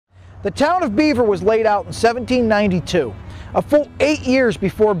The town of Beaver was laid out in 1792, a full 8 years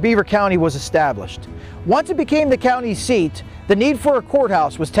before Beaver County was established. Once it became the county seat, the need for a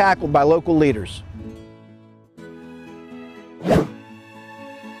courthouse was tackled by local leaders.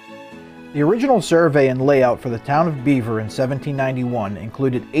 The original survey and layout for the town of Beaver in 1791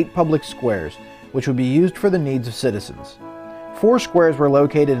 included 8 public squares, which would be used for the needs of citizens. 4 squares were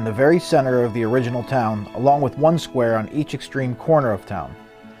located in the very center of the original town, along with 1 square on each extreme corner of town.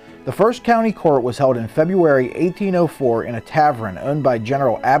 The first county court was held in February 1804 in a tavern owned by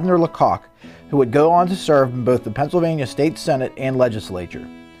General Abner Lecoq, who would go on to serve in both the Pennsylvania State Senate and Legislature.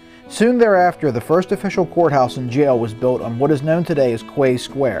 Soon thereafter, the first official courthouse and jail was built on what is known today as Quay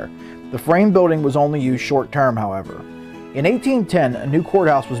Square. The frame building was only used short-term, however. In 1810, a new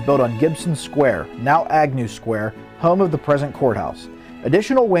courthouse was built on Gibson Square, now Agnew Square, home of the present courthouse.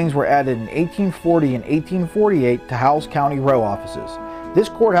 Additional wings were added in 1840 and 1848 to house county row offices. This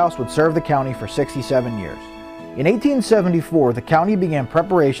courthouse would serve the county for 67 years. In 1874, the county began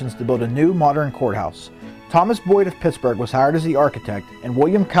preparations to build a new modern courthouse. Thomas Boyd of Pittsburgh was hired as the architect and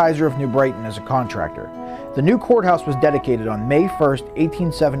William Kaiser of New Brighton as a contractor. The new courthouse was dedicated on May 1,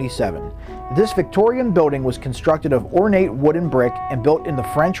 1877. This Victorian building was constructed of ornate wooden brick and built in the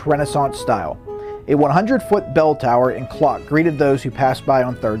French Renaissance style. A 100-foot bell tower and clock greeted those who passed by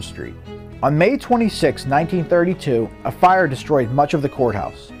on 3rd Street. On May 26, 1932, a fire destroyed much of the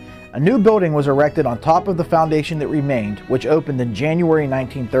courthouse. A new building was erected on top of the foundation that remained, which opened in January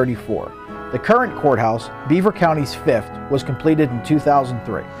 1934. The current courthouse, Beaver County's 5th, was completed in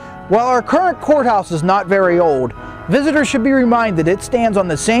 2003. While our current courthouse is not very old, visitors should be reminded it stands on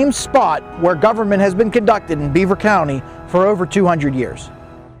the same spot where government has been conducted in Beaver County for over 200 years.